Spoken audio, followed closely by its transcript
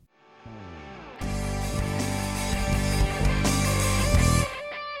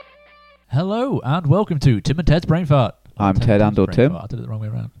Hello and welcome to Tim and Ted's Brain Fart. I'm Ted and or Tim. I did it the wrong way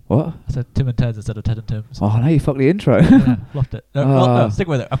around. What? I said Tim and Ted's instead of Ted and Tim. Oh, no, you fucked the intro. Yeah, lost it. No, stick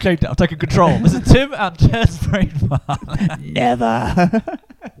with it. I've changed it. I'm taking control. This is Tim and Ted's Brain Fart. Never.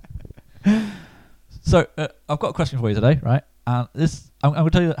 So, I've got a question for you today, right? And I'm going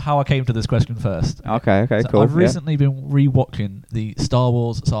to tell you how I came to this question first. Okay, So cool. I've recently been rewatching the Star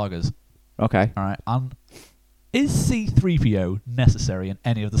Wars sagas. Okay. All right. And is C-3PO necessary in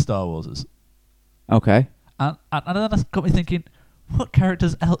any of the Star Warses? Okay. And then that's got me thinking, what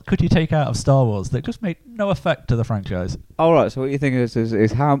characters could you take out of Star Wars that just made no effect to the franchise? All right. So what you think is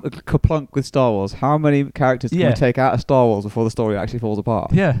how kaplunk with Star Wars? How many characters can we take out of Star Wars before the story actually falls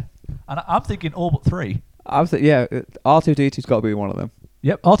apart? Yeah. And I'm thinking all but three. R2-D2's got to be one of them.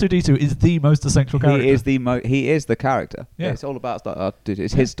 Yep. R2-D2 is the most essential character. He is the character. Yeah. It's all about R2-D2.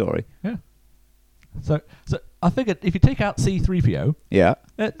 It's his story. Yeah. So I figured if you take out C-3PO, Yeah.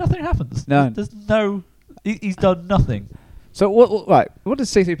 nothing happens. No. There's no. He's done nothing. So what does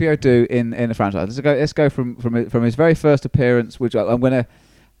C-3PO do in the franchise? Let's go from his very first appearance, which I'm going to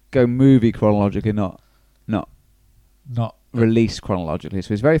go movie chronologically, not release chronologically. So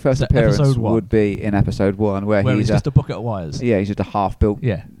his very first appearance would be in episode 1, where he's just a bucket of wires. Yeah, he's just a half-built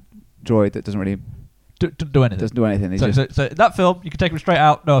droid that doesn't really do anything. Doesn't do anything. So that film, you can take him straight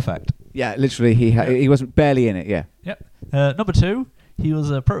out, no effect. Yeah, literally, he wasn't barely in it. Yeah. Yep. Number 2, he was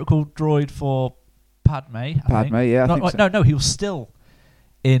a protocol droid for Padme. I think. Yeah. I think so. No, he was still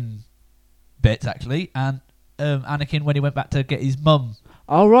in bits actually, and Anakin when he went back to get his mum.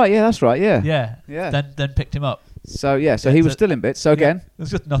 Oh right, yeah, that's right. Yeah. Yeah. Then picked him up. So he was still in bits. So again,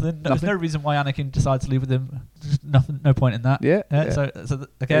 there's just nothing. There's no reason why Anakin decided to leave with him. Just nothing. No point in that. Yeah. So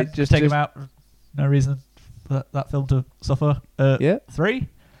again, just take him out. No reason for that film to suffer. 3.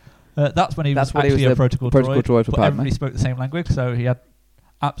 That's when he was actually a protocol droid for Padme. Everybody spoke the same language, so he had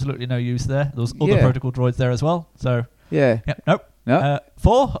absolutely no use there. There was other protocol droids there as well. So nope. No.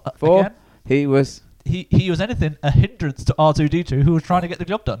 4. Again, he was. He was anything a hindrance to R2-D2, who was trying to get the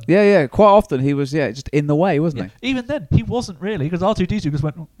job done. Yeah. Quite often he was just in the way, wasn't he? Even then, he wasn't really, because R2-D2 just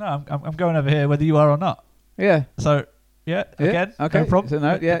went, no, I'm going over here whether you are or not. Yeah. So again, okay. No problem. So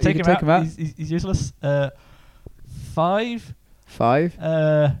no, take him out. He's useless. 5. 5.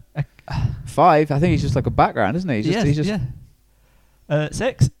 5. I think he's just like a background, isn't he? He's just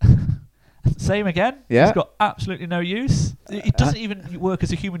 6. Same again. Yeah. He's got absolutely no use. He doesn't even work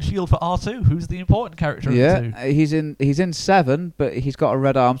as a human shield for R2, who's the important character of the 2. He's in 7, but he's got a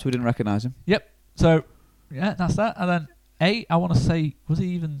red arm, so we didn't recognise him. Yep. So that's that. And then 8, I want to say, was he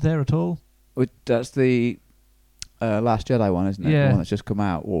even there at all? That's the Last Jedi one, isn't it? Yeah. The one that's just come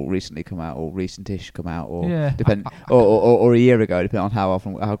out, or recently come out, or recentish come out, or depend, or a year ago, depending on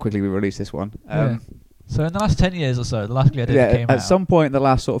how quickly we release this one. So in the last 10 years or so, the Last Jedi came out. At some point in the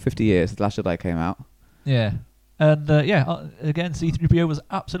last sort of 50 years, the Last Jedi came out. Yeah. And again, C-3PO was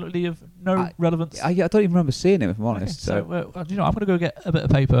absolutely of no relevance. I don't even remember seeing him, if I'm honest. Okay, so I'm going to go get a bit of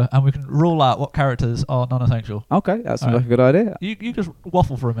paper, and we can rule out what characters are non-essential. Okay, that sounds like a good idea. You just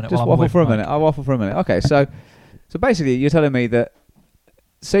waffle for a minute. I'll waffle for a minute. Okay, so basically, you're telling me that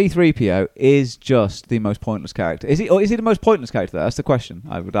C-3PO is just the most pointless character. Is he the most pointless character? That's the question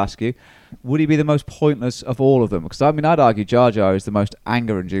I would ask you. Would he be the most pointless of all of them? Because I'd argue Jar Jar is the most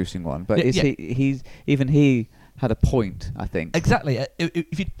anger-inducing one. But he had a point, I think. Exactly. I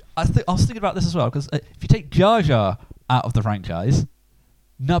was thinking about this as well, because if you take Jar Jar out of the franchise,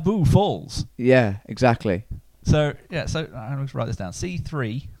 Naboo falls. Yeah, exactly. So I'm going to write this down.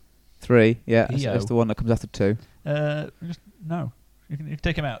 C3. 3, yeah. That's the one that comes after 2. No. You can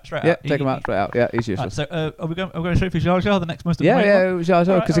take him out straight out. Yeah, take him out straight out. Yeah, he's useless. Right, so are we going straight for Jar Jar, the next most annoying one? Yeah, Jar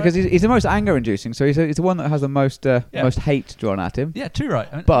Jar, because he's the most anger-inducing, so he's the one that has the most hate drawn at him. Yeah, 2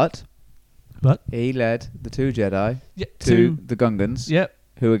 right. But he led the 2 Jedi to the Gungans,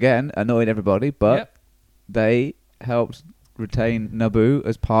 who again annoyed everybody, but they helped retain Naboo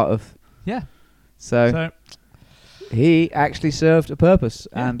as part of... Yeah. So he actually served a purpose,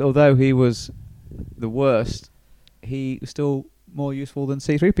 and although he was the worst, he was still more useful than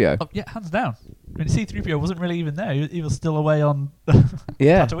C-3PO. Oh, yeah, hands down. I mean, C-3PO wasn't really even there. He was still away on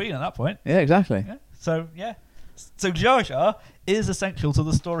Tatooine at that point. Yeah, exactly. Yeah. So Jar Jar is essential to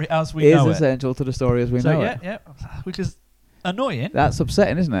the story as we know it. Is essential to the story as we know it. Yeah, which is annoying. That's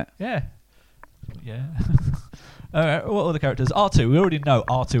upsetting, isn't it? Yeah. Alright, what other characters? R2. We already know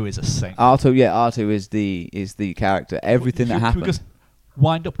R2 is a saint. R2 is the character. Everything that happened. Should we just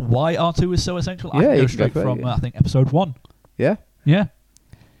wind up why R2 is so essential? Yeah, I can go straight from I think episode 1. Yeah. Yeah.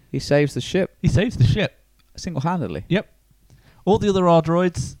 He saves the ship. He saves the ship single-handedly. Yep. All the other R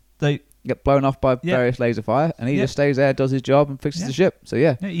droids, they get blown off by various laser fire, and he just stays there, does his job, and fixes the ship. So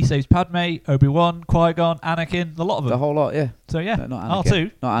he saves Padme, Obi-Wan, Qui-Gon, Anakin, a lot of them. The whole lot, yeah. So no, not Anakin.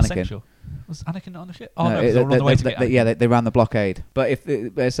 R2, not Anakin. Essential. Was Anakin not on the ship? Oh no, they were on the way to get Anakin. They ran the blockade. But if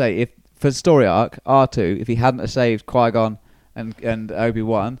for the story arc, R2, if he hadn't have saved Qui-Gon and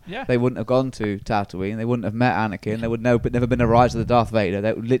Obi-Wan, they wouldn't have gone to Tatooine. They wouldn't have met Anakin. There would never been a rise of the Darth Vader.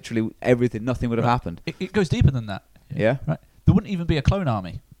 That would literally nothing would have happened. It goes deeper than that. Yeah. Right. There wouldn't even be a clone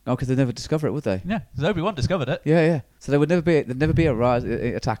army. Oh, because they'd never discover it, would they? Yeah, because Obi-Wan discovered it. Yeah. So there'd never be a rise,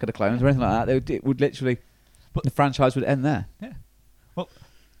 attack of the clones or anything like that. It would literally, the franchise would end there. Yeah. Well,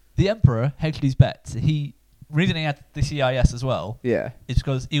 the Emperor hedged his bets. The reason he had the CIS as well. Yeah. Is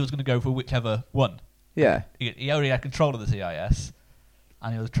because he was going to go for whichever one. Yeah. He already had control of the CIS,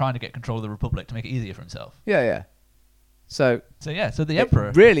 and he was trying to get control of the Republic to make it easier for himself. Yeah. So the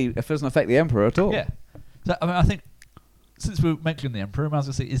Emperor really, it doesn't affect the Emperor at all. Yeah. So I think since we're mentioning the Emperor, I might as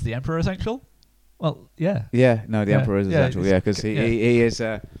well say, is the Emperor essential? Well, yeah. Yeah. No, the Emperor is essential. Yeah, because he is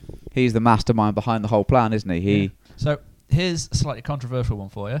he's the mastermind behind the whole plan, isn't he? So here's a slightly controversial one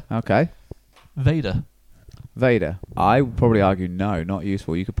for you. Okay. Vader. I would probably argue no, not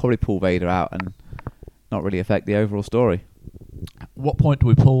useful. You could probably pull Vader out and not really affect the overall story. At what point do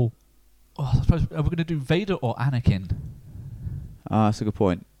we pull? I suppose, are we going to do Vader or Anakin? That's a good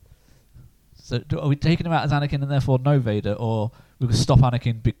point. So are we taking him out as Anakin and therefore no Vader, or we could stop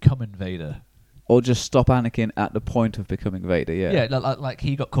Anakin becoming Vader? Or just stop Anakin at the point of becoming Vader, yeah. Yeah, like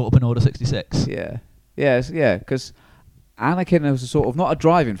he got caught up in Order 66. Yeah. Because Anakin was sort of, not a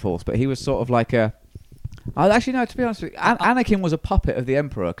driving force, but he was sort of like a... Actually, no, to be honest with you, Anakin was a puppet of the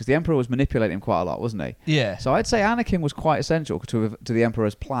Emperor, because the Emperor was manipulating him quite a lot, wasn't he? Yeah. So I'd say Anakin was quite essential to the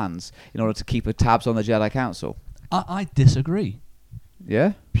Emperor's plans in order to keep tabs on the Jedi Council. I disagree.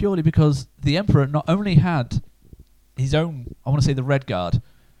 Yeah? Purely because the Emperor not only had his own, I want to say the Red Guard.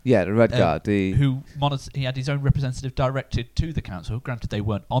 Yeah, the Red Guard. He had his own representative directed to the Council. Granted, they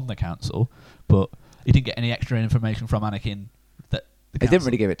weren't on the Council, but he didn't get any extra information from Anakin. He didn't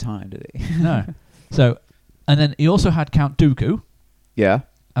really give it time, did he? No. So, and then he also had Count Dooku. Yeah.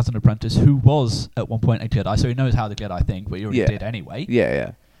 As an apprentice, who was at one point a Jedi, so he knows how the Jedi think, but he already did anyway.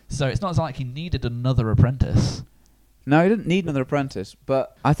 Yeah. So it's not like he needed another apprentice. No, he didn't need another apprentice,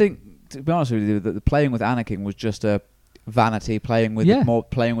 but I think, to be honest with you, the playing with Anakin was just a vanity, playing with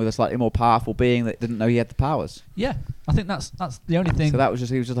a slightly more powerful being that didn't know he had the powers. Yeah, I think that's the only thing. So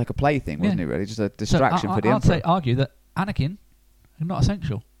he was just like a plaything, wasn't he? Really, just a distraction for the Emperor. I'd argue that Anakin is not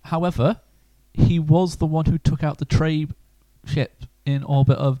essential. However, he was the one who took out the Trabe ship in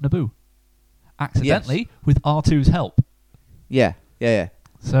orbit of Naboo, accidentally with R2's help. Yeah.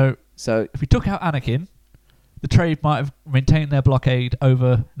 So if we took out Anakin, the Trabe might have maintained their blockade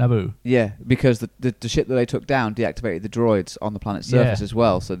over Naboo. Yeah, because the ship that they took down deactivated the droids on the planet's surface as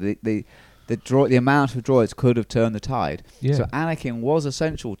well. So the amount of droids could have turned the tide. Yeah. So Anakin was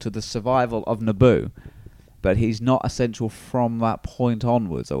essential to the survival of Naboo, but he's not essential from that point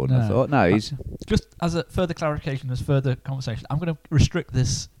onwards, I wouldn't have thought. No, he's... Just as a further clarification, as further conversation, I'm going to restrict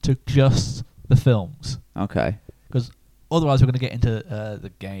this to just the films. Okay. Because otherwise we're going to get into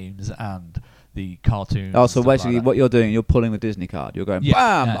the games and the cartoons. Oh, so basically what you're doing, you're pulling the Disney card. You're going,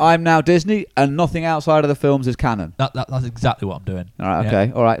 bam, I'm now Disney, and nothing outside of the films is canon. That's exactly what I'm doing. All right,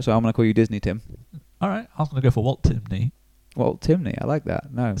 okay. All right, so I'm going to call you Disney Tim. All right, I was going to go for Walt Disney. Walt Timney, I like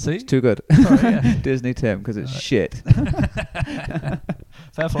that. No, see? It's too good. Sorry, Disney Tim, because it's shit.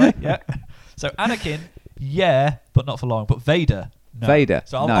 Fair play, yeah. So Anakin, but not for long. But Vader, no. Vader,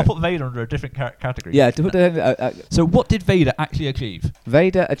 so I'll put Vader under a different category. Yeah. So what did Vader actually achieve?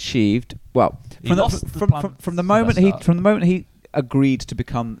 Vader achieved from the moment he agreed to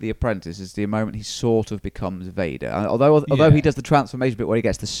become the apprentice is the moment he sort of becomes Vader. Although he does the transformation bit where he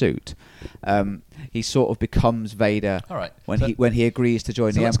gets the suit, he sort of becomes Vader when he agrees to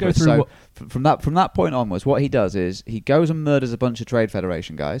join the Emperor. So from that point onwards, what he does is he goes and murders a bunch of Trade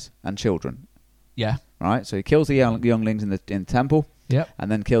Federation guys and children. Yeah. Right. So he kills the younglings in the temple. Yep.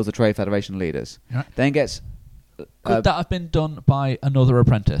 And then kills the Trade Federation leaders. Right. Then gets. Could that have been done by another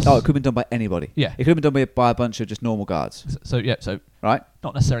apprentice? Oh, it could have been done by anybody. Yeah. It could have been done by a bunch of just normal guards. So right?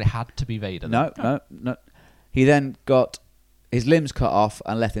 Not necessarily had to be Vader. No. He then got his limbs cut off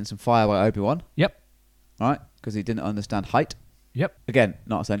and left in some fire by Obi-Wan. Yep. Right? Because he didn't understand height. Yep. Again,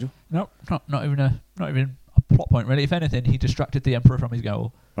 not essential. No, not even a plot point really. If anything, he distracted the Emperor from his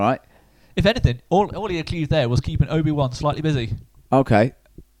goal. Right. If anything, all he achieved there was keeping Obi-Wan slightly busy. Okay.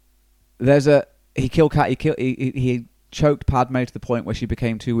 He killed Cat. He choked Padme to the point where she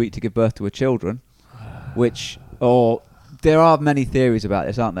became too weak to give birth to her children. There are many theories about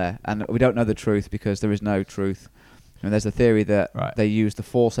this, aren't there? And we don't know the truth because there is no truth And there's a theory that Right. they used the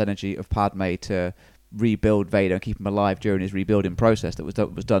Force energy of Padme to rebuild Vader and keep him alive during his rebuilding process that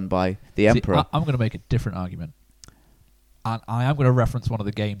was done by the Emperor. I'm going to make a different argument. And I am going to reference one of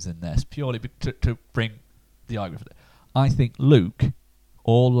the games in this, purely to bring the argument for it. I think Luke,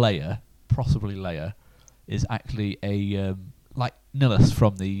 or Leia, possibly Leia, is actually a... like Nihilus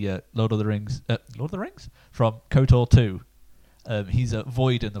from the Lord of the Rings... Lord of the Rings? From KOTOR 2. He's a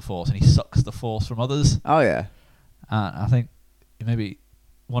void in the Force, and he sucks the Force from others. Oh, yeah. And I think maybe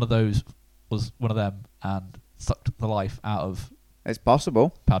one of those was one of them and sucked the life out of It's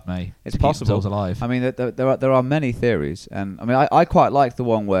possible. Padme. It's to possible. Keep themselves alive. I mean, there are many theories, and I mean, I quite like the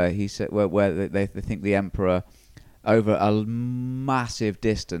one where he said where they think the Emperor, over a massive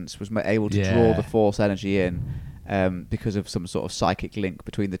distance, was able to draw the Force energy in, because of some sort of psychic link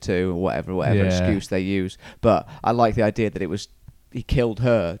between the two, or whatever excuse they use. But I like the idea that he killed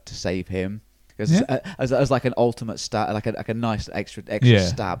her to save him, as like an ultimate stab, like a nice extra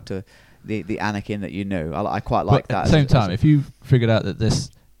stab to the Anakin that you knew. I quite like that. At the same time, if you figured out that this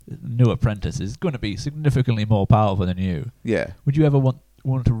new apprentice is going to be significantly more powerful than you, would you ever want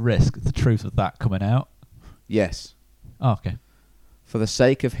to risk the truth of that coming out? Yes. Oh, okay. For the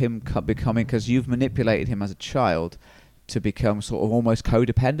sake of him becoming, because you've manipulated him as a child to become sort of almost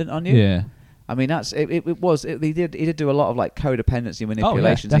codependent on you. Yeah. I mean, he did do a lot of like codependency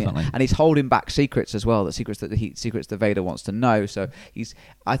manipulations, definitely. and he's holding back secrets as well. Secrets that Vader wants to know. So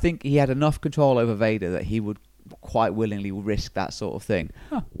I think he had enough control over Vader that he would quite willingly risk that sort of thing.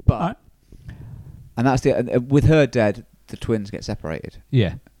 Huh. But and that's with her dead, the twins get separated.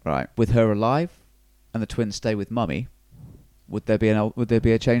 Yeah. Right. With her alive, and the twins stay with Mummy, would there be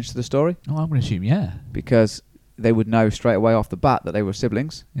a change to the story? Oh, I'm going to assume yeah. Because they would know straight away off the bat that they were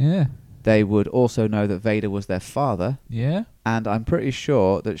siblings. Yeah. They would also know that Vader was their father. Yeah. And I'm pretty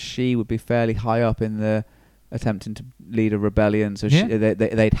sure that she would be fairly high up in the attempting to lead a rebellion. So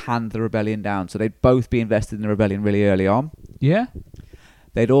they'd hand the rebellion down. So they'd both be invested in the rebellion really early on. Yeah.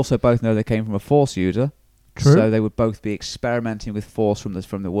 They'd also both know they came from a Force user. True. So they would both be experimenting with Force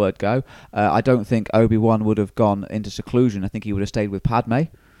from the word go. I don't think Obi-Wan would have gone into seclusion. I think he would have stayed with Padme.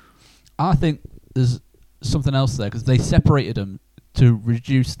 I think there's something else there, because they separated them to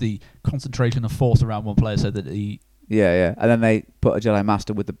reduce the concentration of Force around one player, so that he... Yeah. And then they put a Jedi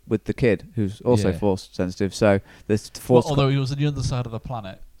Master with the kid, who's also Force sensitive. So there's Force... although he was on the other side of the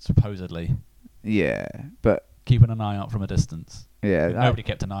planet, supposedly. Yeah, but... keeping an eye out from a distance. Yeah. Nobody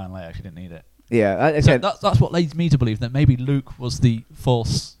kept an eye on Leia. She didn't need it. Yeah. So that's what leads me to believe that maybe Luke was the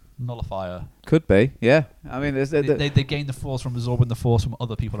Force nullifier. Could be, yeah. I mean, they gained the Force from absorbing the Force from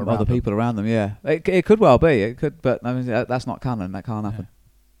other people around them. People around them, yeah. It could well be. It could, but I mean, that's not canon. That can't happen.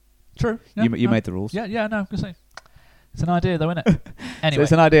 True. Yeah, you made the rules. Yeah, no, I'm gonna say. It's an idea, though, isn't it? Anyway, so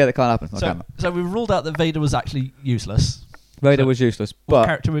it's an idea that can't happen. So we ruled out that Vader was actually useless. Vader was useless. What but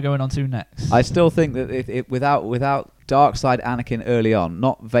character are we going on to next? I still think that without Dark Side Anakin early on,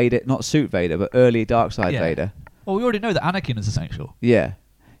 not Vader, not suit Vader, but early Dark Side Vader. Well, we already know that Anakin is essential. Yeah,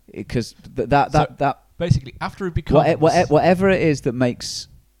 because that basically after it becomes whatever it is that makes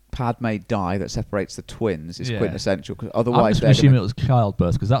Padme die, that separates the twins, is quintessential. Cause otherwise, I'm just assuming it was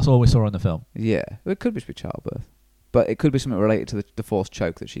childbirth, because that's all we saw in the film. Yeah, it could just be childbirth, but it could be something related to the Force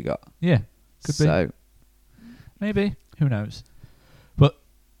choke that she got. Yeah, could be. So maybe, who knows? But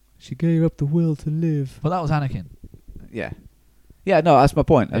she gave up the will to live. But that was Anakin. Yeah. No, that's my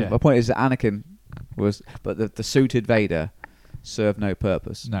point. Yeah. My point is that Anakin was, but the suited Vader served no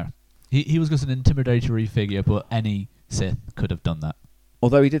purpose. No, he was just an intimidatory figure, but any Sith could have done that.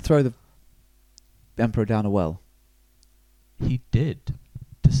 Although he did throw the Emperor down a well. He did,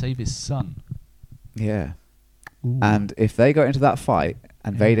 to save his son. Yeah. Ooh. And if they got into that fight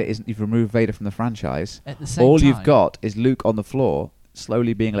and Vader isn't, you've removed Vader from the franchise, at the same all time, you've got is Luke on the floor,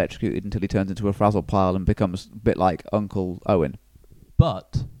 slowly being electrocuted until he turns into a frazzle pile and becomes a bit like Uncle Owen.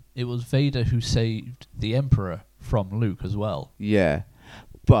 But it was Vader who saved the Emperor from Luke as well. Yeah.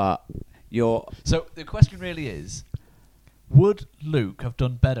 But So the question really is, would Luke have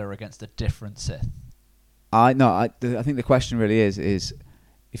done better against a different Sith? I think the question really is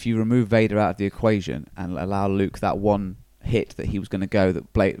if you remove Vader out of the equation and allow Luke that one hit that he was going to go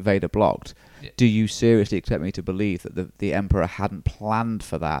that Vader blocked, do you seriously expect me to believe that the Emperor hadn't planned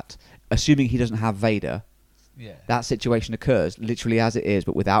for that? Assuming he doesn't have Vader, that situation occurs literally as it is,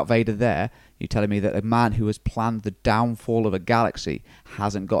 but without Vader there, you're telling me that a man who has planned the downfall of a galaxy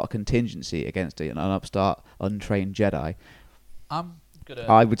hasn't got a contingency against an upstart, untrained Jedi?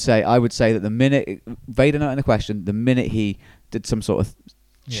 I would say that the minute Vader not in the question, the minute he did some sort of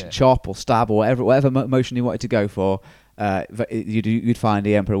chop or stab or whatever motion he wanted to go for, you'd find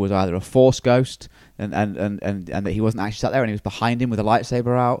the Emperor was either a Force ghost and that he wasn't actually sat there and he was behind him with a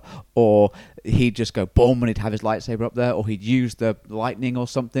lightsaber out, or he'd just go boom and he'd have his lightsaber up there, or he'd use the lightning or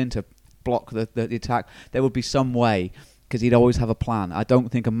something to block the attack. There would be some way, because he'd always have a plan. I don't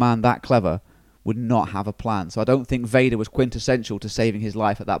think a man that clever would not have a plan. So I don't think Vader was quintessential to saving his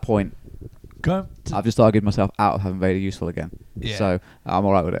life at that point. I've just argued myself out of having Vader useful again. Yeah. So I'm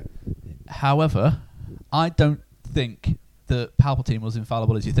all right with it. However, I don't think that Palpatine was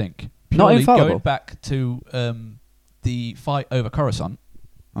infallible as you think. Not Purely infallible? Going back to the fight over Coruscant,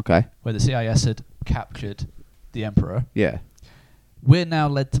 Okay. where the CIS had captured the Emperor, Yeah. we're now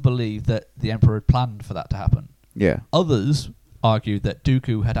led to believe that the Emperor had planned for that to happen. Yeah. Others argued that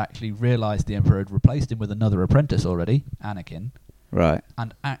Dooku had actually realised the Emperor had replaced him with another apprentice already, Anakin, Right.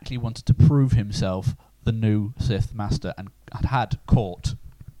 and actually wanted to prove himself the new Sith Master and had caught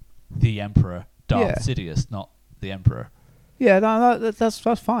the Emperor, Darth Yeah. Sidious, not the Emperor. Yeah, no, that's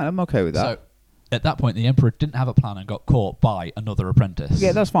fine. I'm okay with that. So at that point, the Emperor didn't have a plan and got caught by another apprentice.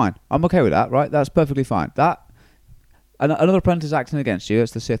 Yeah, that's fine. I'm okay with that, right? That's perfectly fine. Another apprentice acting against you,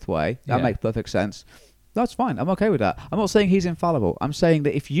 it's the Sith way. That Yeah. makes perfect sense. That's fine. I'm okay with that. I'm not saying he's infallible. I'm saying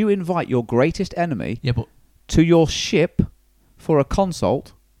that if you invite your greatest enemy Yeah, but to your ship for a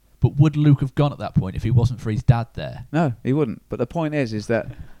consult, would Luke have gone at that point if he wasn't for his dad there? no, he wouldn't. But the point is that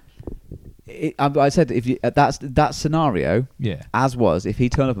I said if you, that scenario, Yeah. as was, if he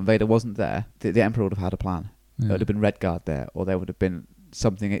turned up and Vader wasn't there, the Emperor would have had a plan. Yeah. There would have been Redguard there, or there would have been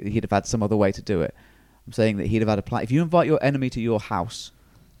something. He'd have had some other way to do it. I'm saying that he'd have had a plan. If you invite your enemy to your house,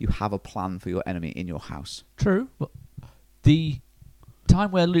 you have a plan for your enemy in your house. True. But the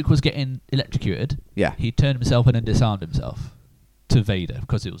time where Luke was getting electrocuted, Yeah. he turned himself in and disarmed himself to Vader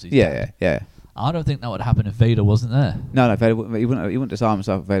because it was his dad. Yeah. I don't think that would happen if Vader wasn't there. No, Vader, he wouldn't disarm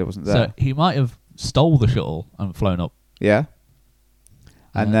himself if Vader wasn't there. So he might have stole the shuttle and flown up. Yeah.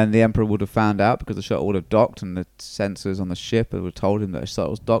 And Yeah. then the Emperor would have found out because the shuttle would have docked and the sensors on the ship would have told him that a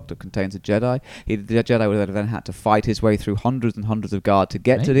shuttle's docked that contains a Jedi. The Jedi would have then had to fight his way through hundreds and hundreds of guard to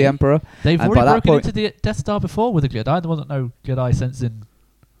get to the Maybe. Emperor. They've And already by that broken point- into the Death Star before with a Jedi. There wasn't no Jedi sensing.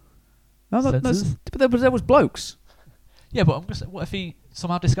 No, Sensors? but there was blokes. Yeah, but I'm just what if he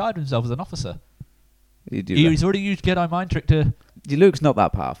somehow disguised himself as an officer? You do He's already used Jedi mind trick to. Luke's not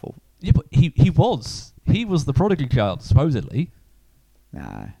that powerful. Yeah, but he was. He was the prodigal child, supposedly.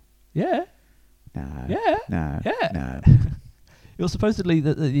 No. Yeah. No. Yeah. No. Yeah. No. It was supposedly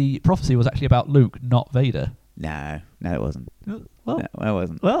that the prophecy was actually about Luke, not Vader. No. No, it wasn't. Well, No, it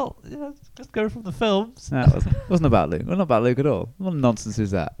wasn't. well, yeah, just go from the films. No, it wasn't. It wasn't about Luke. It wasn't about Luke at all. What nonsense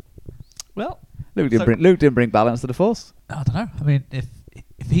is that? Well, Luke didn't bring balance to the Force. I don't know. I mean, if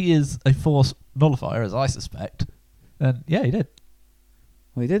he is a Force nullifier, as I suspect, then yeah, he did.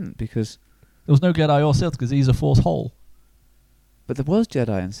 Well, he didn't because... There was no Jedi or Sith because he's a Force whole. But there was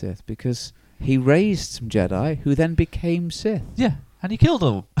Jedi and Sith because he raised some Jedi who then became Sith. Yeah, and he killed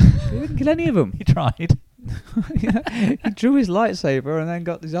them. He didn't kill any of them. He tried. He drew his lightsaber and then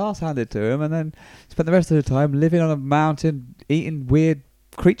got his ass handed to him and then spent the rest of the time living on a mountain eating weird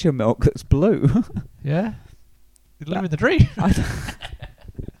creature milk that's blue. Yeah. He's living the dream.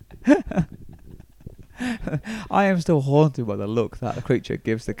 I am still haunted by the look that creature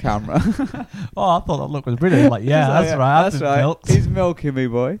gives the camera. Oh, I thought that look was brilliant. Like, yeah, that's right. That's right. Milked. He's milking me,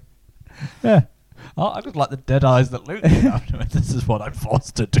 boy. Yeah. Oh, I just like the dead eyes that Luke gave after it. This is what I'm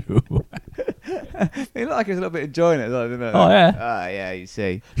forced to do. He looked like he was a little bit enjoying it, though, didn't he? Oh, yeah. Ah, yeah, you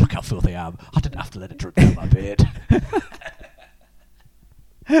see. Look how filthy I am. I didn't have to let it drip down my beard.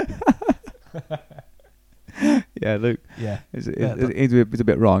 Yeah, Luke. Yeah. He's Yeah, a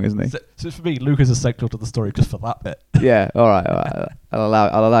bit wrong, isn't he? So for me, Luke is essential to the story just for that bit. Yeah, all right. I'll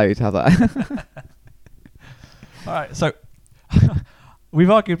allow you to have that. All right, so we've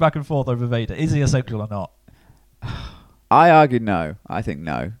argued back and forth over Vader. Is he essential or not? I argued no. I think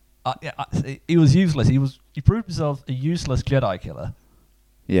no. He was useless. He proved himself a useless Jedi killer.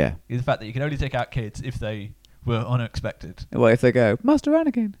 Yeah. In the fact that you can only take out kids if they were unexpected. Well, if they go, Master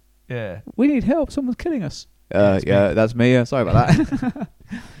Anakin, Yeah. we need help. Someone's killing us. Yeah, it's me. That's me. Sorry about that.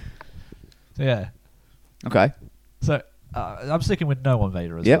 So yeah. Okay. So I'm sticking with no on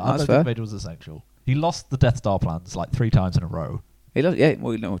Vader as Yep, well. I that's don't fair. think Vader was essential. He lost the Death Star plans like 3 times in a row. He loves, yeah,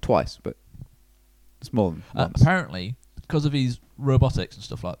 well, no, twice, but it's more than once. Apparently, because of his robotics and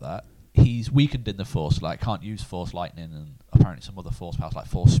stuff like that, he's weakened in the Force. Like, can't use Force lightning and apparently some other Force powers like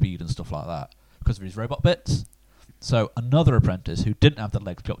Force speed and stuff like that because of his robot bits. So another apprentice who didn't have the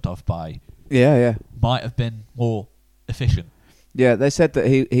legs chopped off by Yeah. might have been more efficient. Yeah, they said that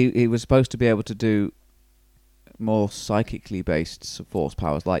he was supposed to be able to do more psychically based force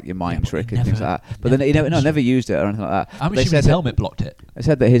powers, like your mind but trick he and things never- like that. But then he never never used it or anything like that. I'm But they assuming said his that- helmet blocked it. They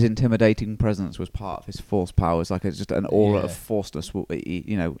said that his intimidating presence was part of his force powers, like it's just an aura Yeah. of forceness,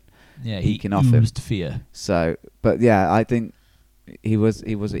 Yeah, Eking he off him. oozed fear. So, but yeah, I think he was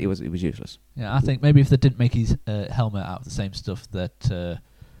useless. Yeah, I think maybe if they didn't make his helmet out of the same stuff that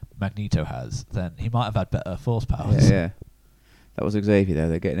Magneto has, then he might have had better force powers. Yeah. That was Xavier though.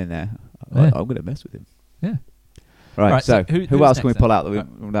 They're getting in there. Yeah. I'm going to mess with him. Yeah. Right. So, who's who else can we next pull then? out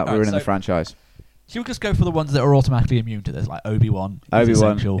that Right, we're in so- the franchise? Should we just go for the ones that are automatically immune to this, like Obi-Wan? is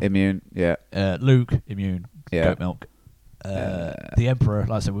Obi-Wan, essential. immune. Yeah. Luke, immune. Yeah. Goat milk. The Emperor,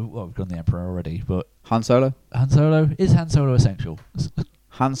 like I said, we've done the Emperor already, but Han Solo. Han Solo, is Han Solo essential?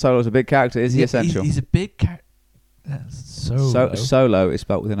 Han Solo's a big character. Is he Yeah, essential? He's a big character. Solo. Solo is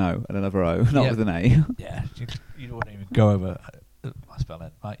spelt with an O and another O, not Yeah. with an A. Yeah, you wouldn't even go over my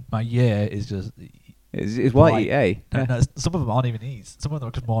spelling. My year is just... It's Y-E-A. No, no, some of them aren't even E's. Some of them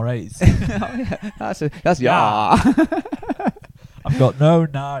are just more A's. Oh, yeah. That's Yeah. ya. I've got no,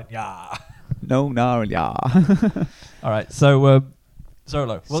 yeah. No, no, ya. All right, so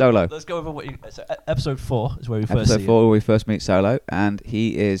Solo. Well, Solo. Let's go over what you... So episode 4 is where we first see Episode 4, we first meet Solo, and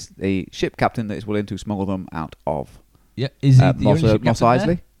he is the ship captain that is willing to smuggle them out of. him. Yeah, is he the Mos only ship Mos captain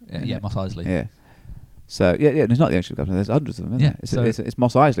Eisley? there? Yeah, Mos Eisley. Yeah. So, yeah, there's not the only ship captain. There's hundreds of them, isn't Yeah, there? It's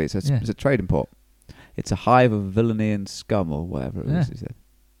Mos Eisley. Yeah. It's a trading port. It's a hive of villainy and scum, or whatever it was he said.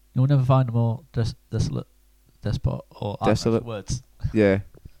 You'll never find a more desolate despot or I don't know Desolate. the words. Yeah.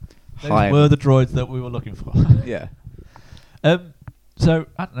 Those Hive. were the droids that we were looking for. Yeah. So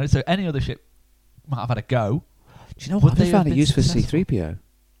I don't know. So any other ship might have had a go. Do you know Would what? I they just have found a been use for successful? C-3PO.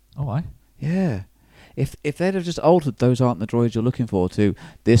 Oh, why? Yeah. If they'd have just altered those aren't the droids you're looking for to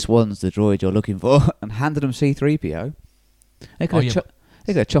this one's the droid you're looking for and handed them C-3PO, they could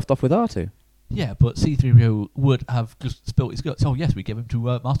have chuffed off with R2. Yeah, but C-3PO would have just spilt his guts. Oh yes, we give him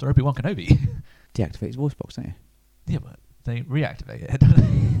to Master Obi-Wan Kenobi. Deactivate his voice box, don't you? Yeah, but they reactivate it.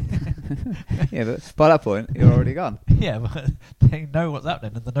 Yeah, but by that point, you're already gone. Yeah, but they know what's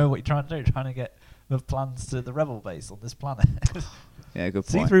happening and they know what you're trying to do, trying to get the plans to the rebel base on this planet. Yeah, good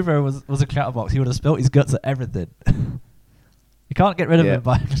point. C-3PO was a chatterbox. He would have spilt his guts at everything. You can't get rid of Yeah. him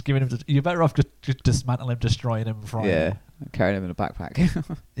by just giving him... You're better off just dismantling him, destroying him, frying Yeah, him. carrying him in a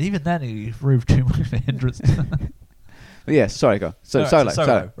backpack. Even then, he proved too much of a hindrance. But yeah, sorry, go on. So, Alright,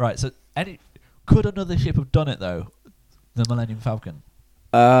 Solo. Right, so could another ship have done it, though? The Millennium Falcon.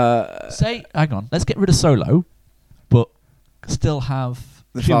 Hang on, let's get rid of Solo, but still have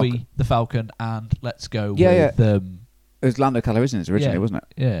The Chewie, Falcon. the Falcon, and let's go Yeah, with... it was Lando Calrissian originally, Yeah. wasn't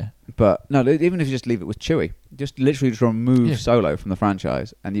it? Yeah. But no, even if you just leave it with Chewie, just literally just remove Yeah. Solo from the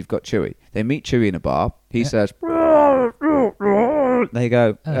franchise, and you've got Chewie. They meet Chewie in a bar. He Yeah. says, there you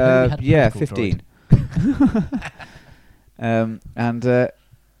go. Maybe had a Yeah, political 15.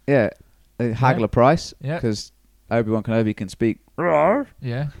 They haggle a price Yeah. because Obi-Wan Kenobi can speak.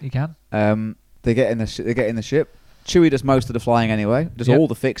 Yeah, he can. They get in the ship. Chewie does most of the flying anyway. Does Yep. all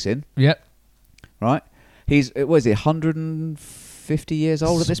the fixing. Yep. Right? He's 150 years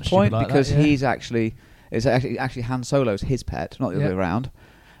old at this Something point stupid like because that, yeah. he's actually Han Solo's his pet, not the other Yep. way around.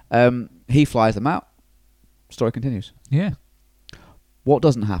 He flies them out. Story continues. Yeah. What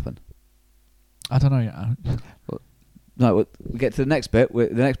doesn't happen? I don't know. No, we get to the next bit. The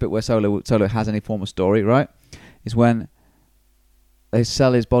next bit where Solo has any form of story, right? Is when they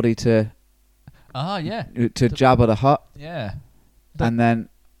sell his body to Yeah. Jabba the Hutt, Yeah. and then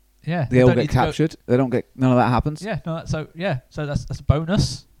Yeah. they all don't get need to go- captured. They don't get none of that happens. Yeah. No. So that's a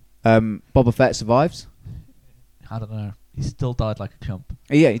bonus. Boba Fett survives. I don't know. He still died like a chump.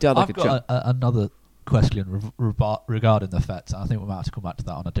 Yeah, he died like I've a chump. got another question regarding the Fets. I think we might have to come back to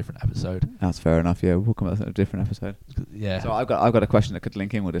that on a different episode. That's fair enough. Yeah, we'll come up with a different episode. Yeah. So I've got a question that could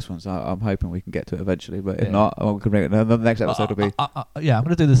link in with this one. So I'm hoping we can get to it eventually. But if Yeah. not, we can bring it. The next episode will be. Yeah, I'm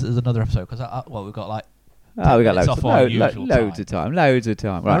going to do this as another episode because we've got like. We 10 got minutes loads. off our usual Loads of time. Loads of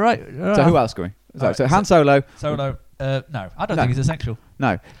time. Right. All right. So who else going? Alright, So Han Solo. Solo. No, I don't No. think he's essential.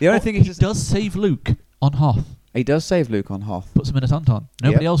 No. The only thing he is, does save Luke on Hoth. he does save Luke on Hoth. Puts him in a tauntaun.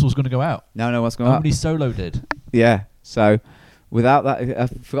 Nobody else was going to go out. No, what's going on? Only Solo did. Yeah. So without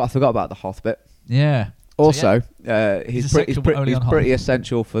that, I forgot about the Hoth bit. Yeah. Also, He's he's essential, but only on Hoth. pretty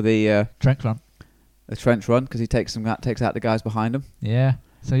essential for the Trench run. trench run because he takes out the guys behind him, Yeah.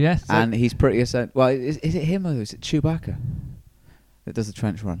 So yeah. So and he's pretty essential. Well, is it him or is it Chewbacca that does the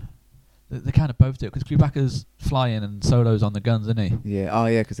trench run? they kind of both do it because Chewbacca's flying and Solo's on the guns, isn't he? Yeah. Oh,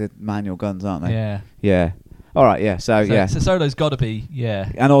 yeah, because they're manual guns, aren't they? Yeah. Yeah. All right. Yeah. So yeah, So Solo's got to be. Yeah.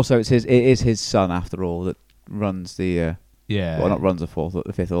 and also it is his son after all that runs the Yeah. well, not runs the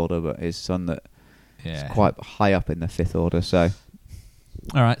fifth order, but his son that Yeah. It's quite high up in the fifth order. So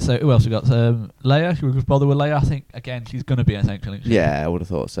All right. So who else we got? Leia. Should we just bother with Leia? I think again she's going to be essential. Isn't she? yeah, I would have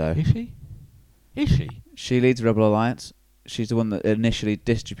thought so. Is she? Is she? She leads Rebel Alliance. She's the one that initially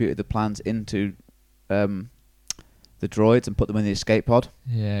distributed the plans into the droids and put them in the escape pod.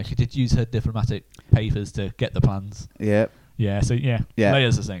 Yeah, she did use her diplomatic papers to get the plans. Yeah. Yeah. So yeah. Yeah.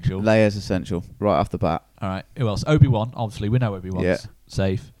 Leia's essential. Leia's essential right off the bat. All right. Who else? Obi-Wan. Obviously, we know Obi-Wan's Yeah.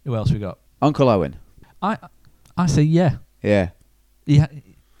 safe. Who else we got? Uncle Owen. I say yeah. Yeah. You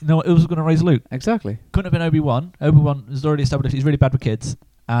know what? Who was going to raise Luke? Exactly. Couldn't have been Obi-Wan. Obi-Wan has already established he's really bad with kids,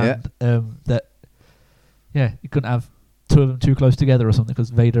 and that you couldn't have two of them too close together or something because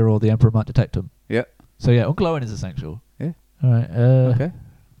Vader or the Emperor might detect them. Yeah. So yeah, Uncle Owen is essential. Yeah. All right. Okay.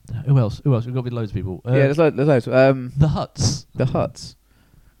 Who else? We've got to be loads of people. Yeah, there's loads. The Hutts. The Hutts.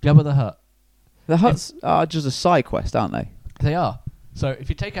 Jabba the Hutt. The Hutts are just a side quest, aren't they? They are. So if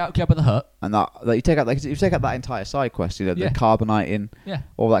you take out Jabba the Hutt, And that you take out that entire side quest, the Yeah. carbonating, yeah,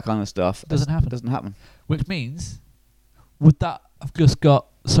 all that kind of stuff. Doesn't happen. Doesn't happen. which means would that have just got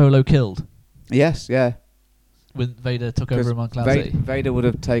Solo killed Yes, yeah. when Vader took over 'Cause him on Cloud Vader, City? Vader would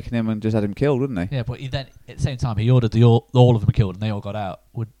have taken him and just had him killed, wouldn't he? Yeah, but he then at the same time he ordered all of them killed and they all got out.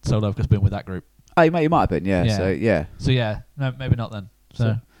 Would Solo have just been with that group? Oh, he might have been, yeah. Yeah. So yeah, So yeah, no, maybe not then. So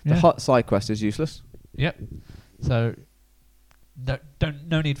the yeah. Hutt side quest is useless. Yep. So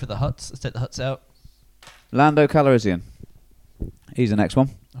no need for the Hutts. Let's take the Hutts out. Lando Calrissian. He's the next one,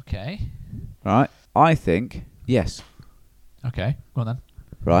 Okay. right? I think yes, Okay. Go on then.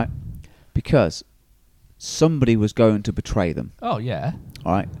 right, because somebody was going to betray them. Oh yeah.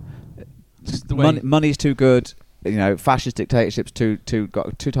 All right, Just the way money's too good. Fascist dictatorships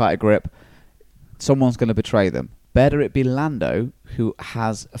got too tight a grip. Someone's going to betray them. Better it be Lando, who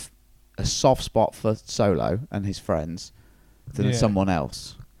has a soft spot for Solo and his friends, than Yeah. someone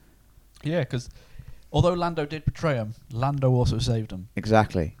else. Yeah, because although Lando did betray him, Lando also saved him.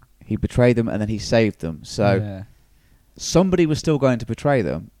 Exactly. He betrayed them and then he saved them. So yeah. somebody was still going to betray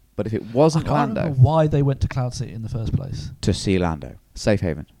them, but if it wasn't I can't Lando, remember why they went to Cloud City in the first place. to see Lando, safe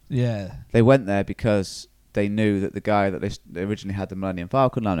haven. Yeah. They went there because they knew that the guy that they originally had the Millennium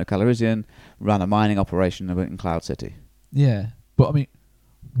Falcon, Lando Calrissian, ran a mining operation in Cloud City. Yeah. But I mean,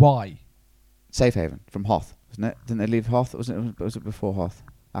 why? Safe haven from Hoth, wasn't it? Didn't they leave Hoth? Was it before Hoth?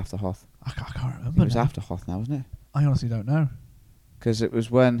 After Hoth? I can't It remember. was now. after Hoth now, wasn't it? I honestly don't know. Because it was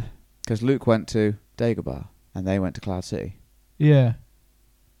because Luke went to Dagobah and they went to Cloud City. Yeah.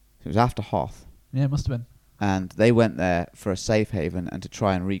 It was after Hoth, Yeah, it must have been. and they went there for a safe haven and to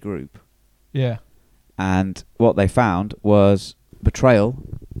try and regroup. Yeah. And what they found was betrayal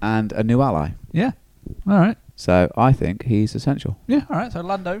and a new ally. Yeah. All right. So I think he's essential. Yeah. All right. So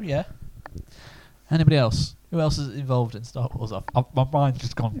Lando. Yeah. Anybody else? Who else is involved in Star Wars? My mind's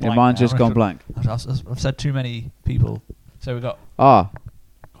just gone blank. Your mind's now. just gone blank. I've said too many people. So we got. Go on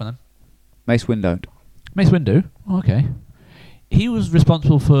then. Mace Windu. Mace Windu. Oh, okay. He was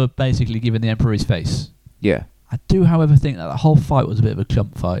responsible for basically giving the Emperor his face. Yeah, I do, however, think that the whole fight was a bit of a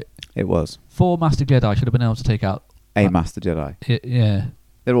chump fight. it was. 4 Master Jedi should have been able to take out. A Master Jedi. Yeah.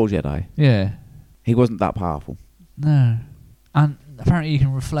 They're all Jedi. Yeah. He wasn't that powerful. No. And apparently you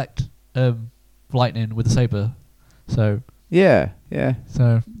can reflect lightning with a saber. So. Yeah. Yeah.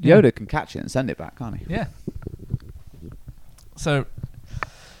 Yoda can catch it and send it back, can't he? Yeah. So.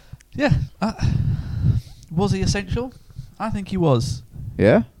 Yeah. Was he essential? I think he was.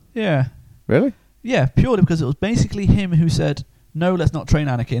 Yeah? Yeah. Really? Yeah, purely because it was basically him who said, no, let's not train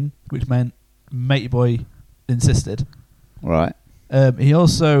Anakin, which meant Matey Boy insisted. Right. He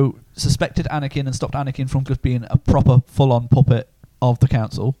also suspected Anakin and stopped Anakin from just being a proper full-on puppet of the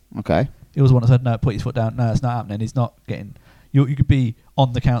council. Okay. He was the one that said, no, put his foot down. No, it's not happening. He's not getting... You could be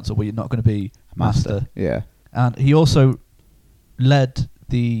on the council, but you're not going to be master. Yeah. And he also led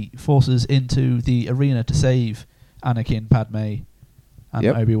the forces into the arena to save Anakin, Padme, and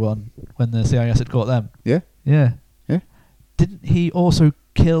Yep. Obi-Wan when the CIS had caught them. Yeah. Yeah. Yeah. Didn't he also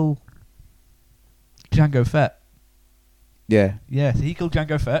kill Jango Fett? Yeah. Yeah, so he killed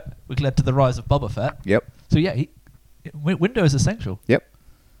Jango Fett, which led to the rise of Boba Fett. Yep. So yeah, Window is essential. Yep.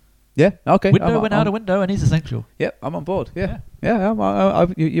 Yeah. Okay. Window went out a window, and he's essential. Yep. I'm on board. Yeah. Yeah.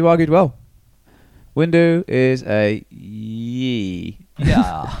 You argued well. Windu is a yee.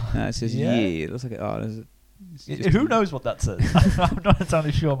 Yeah. No, it says Yeah. yee. It looks like Who knows what that says? I'm not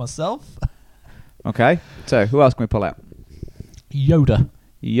entirely sure myself. Okay. So who else can we pull out? Yoda.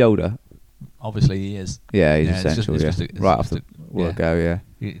 Yoda. Obviously, he is. Yeah, he's Yeah, it's essential. just- Yeah. it's just a- Right it's off just the word go. Yeah.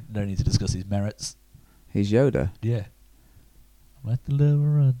 You don't need to discuss his merits. He's Yoda. Yeah. Let the river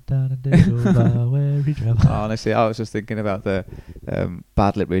run down and Dagobah where he travels. Honestly, I was just thinking about the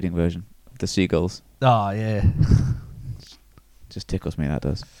bad lip reading version of the Seagulls. Oh, yeah. Just tickles me, that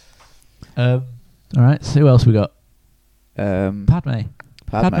does. All right, so who else we got? Padme.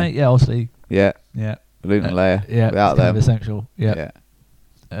 Padme, yeah, obviously. Yeah. Yeah. Luke and Leia. Yeah, Without it's kind of them. essential. Yeah.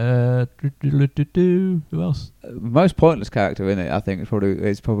 Yeah. Who else? Most pointless character in it, I think,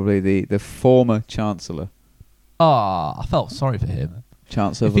 is probably the former Chancellor. I felt sorry for him.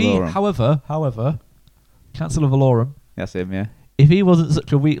 Chancellor If he, Valorum. however, Chancellor Valorum, That's him, yeah. if he wasn't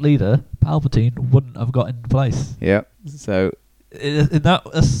such a weak leader, Palpatine wouldn't have got into place. Yeah. So In that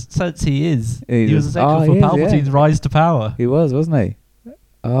sense, he is. He He was is. essential Oh, for he is, Palpatine's yeah. rise to power. he was, wasn't he?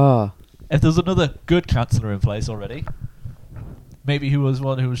 Ah. If there's another good Chancellor in place already, maybe who was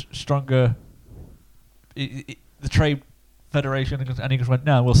one who was stronger, the Trade Federation, and he just went,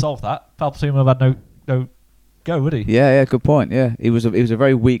 no, we'll solve that. Palpatine would have had no go, would he? Yeah, good point. Yeah, he was a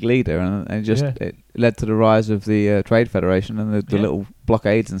very weak leader, and it led to the rise of the Trade Federation and the Yeah. little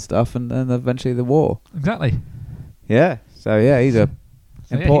blockades and stuff, and then eventually the war. Exactly. Yeah. So yeah, he's a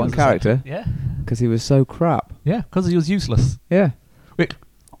So, yeah, he important was character Yeah. because he was so crap. Yeah, because he was useless. Yeah. Which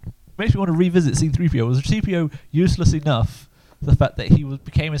makes me want to revisit C-3PO. Was C-3PO useless enough, the fact that he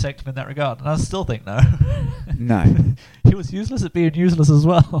became essential in that regard? And I still think no. No. He was useless at being useless as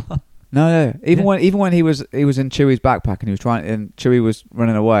well. No. Even Yeah. when he was in Chewie's backpack and he was trying, and Chewie was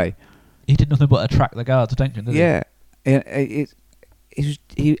running away. He did nothing but attract the guards' attention, didn't Yeah.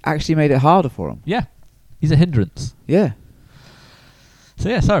 He actually made it harder for him. he? Yeah. He's a hindrance. Yeah.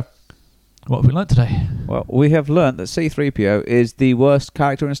 So what have we learnt today? Well, we have learnt that C-3PO is the worst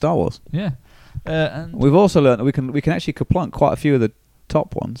character in Star Wars. Yeah. And We've also learnt that we can actually kaplunk quite a few of the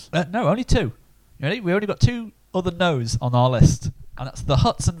top ones. no, only two. You ready? We only got two other no's on our list, and that's the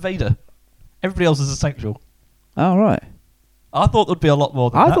Hutts and Vader. Everybody else is essential. Oh, right. I thought there'd be a lot more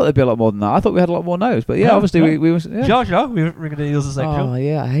than I that. thought there'd be a lot more than that. I thought we had a lot more no's, but yeah, No, obviously no. we was. Yeah. Jar Jar, we're going to use essential. Oh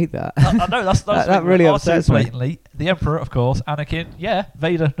yeah, I hate that. I know that's That really upsets me. blatantly. The Emperor, of course. Anakin, yeah.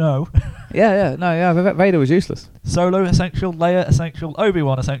 Vader, no. yeah. Vader was useless. Solo essential. Leia essential.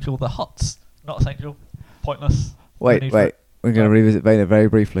 Obi-Wan essential. The Hutts not essential. Pointless. Wait. We're going to revisit Vader very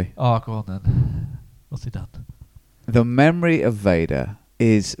briefly. Oh, go on then. What's he done? The memory of Vader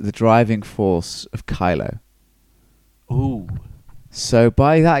is the driving force of Kylo. Ooh. So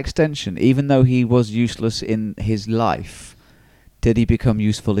by that extension, even though he was useless in his life, did he become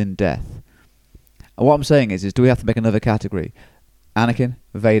useful in death? And what I'm saying is do we have to make another category? Anakin,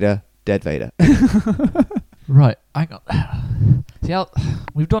 Vader, dead Vader. Right. Hang on. See,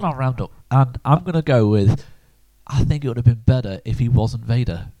 we've done our roundup, and I'm going to go with, I think it would have been better if he wasn't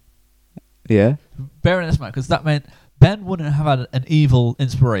Vader. Yeah. Bearing this in mind, because that meant Ben wouldn't have had an evil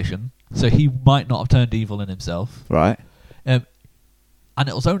inspiration, so he might not have turned evil in himself. Right. And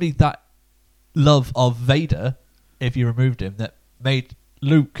it was only that love of Vader, if you removed him, that made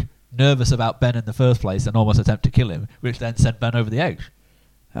Luke nervous about Ben in the first place and almost attempt to kill him, which then sent Ben over the edge.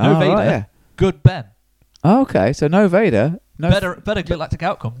 No Vader, right, yeah. good Ben. Oh, okay, so no Vader. No Better galactic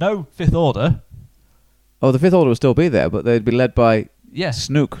outcome. No Fifth Order. Oh, the Fifth Order would still be there, but they'd be led by Yeah.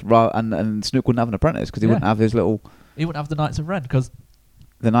 Snook, and Snook wouldn't have an apprentice because he Yeah. wouldn't have his little... He wouldn't have the Knights of Ren, because...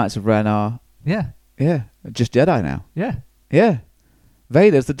 The Knights of Ren are... Yeah. Yeah, just Jedi now. Yeah. Yeah.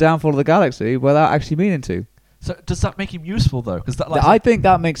 Vader's the downfall of the galaxy without actually meaning to. So does that make him useful, though? Because I think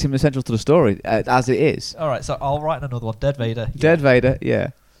that makes him essential to the story, as it is. All right, so I'll write another one. Dead Vader. Dead Vader, yeah.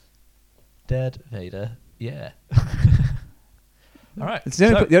 Dead Vader. Yeah. All right. It's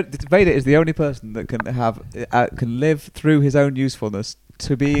Vader is the only person that can live through his own usefulness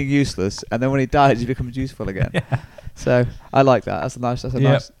to being useless, and then when he dies, he becomes useful again. Yeah. So I like that. That's a nice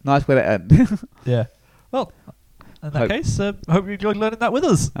way to end. Yeah. Well, in that case, hope you enjoyed learning that with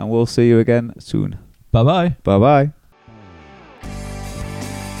us. And we'll see you again soon. Bye-bye. Bye-bye.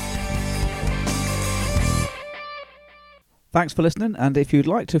 Thanks for listening, and if you'd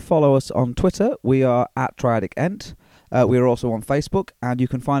like to follow us on Twitter, we are at Triadic Ent. We are also on Facebook, and you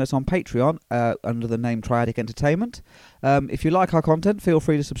can find us on Patreon under the name Triadic Entertainment. If you like our content, feel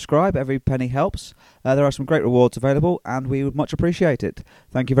free to subscribe. Every penny helps. There are some great rewards available, and we would much appreciate it.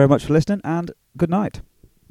 Thank you very much for listening, and good night.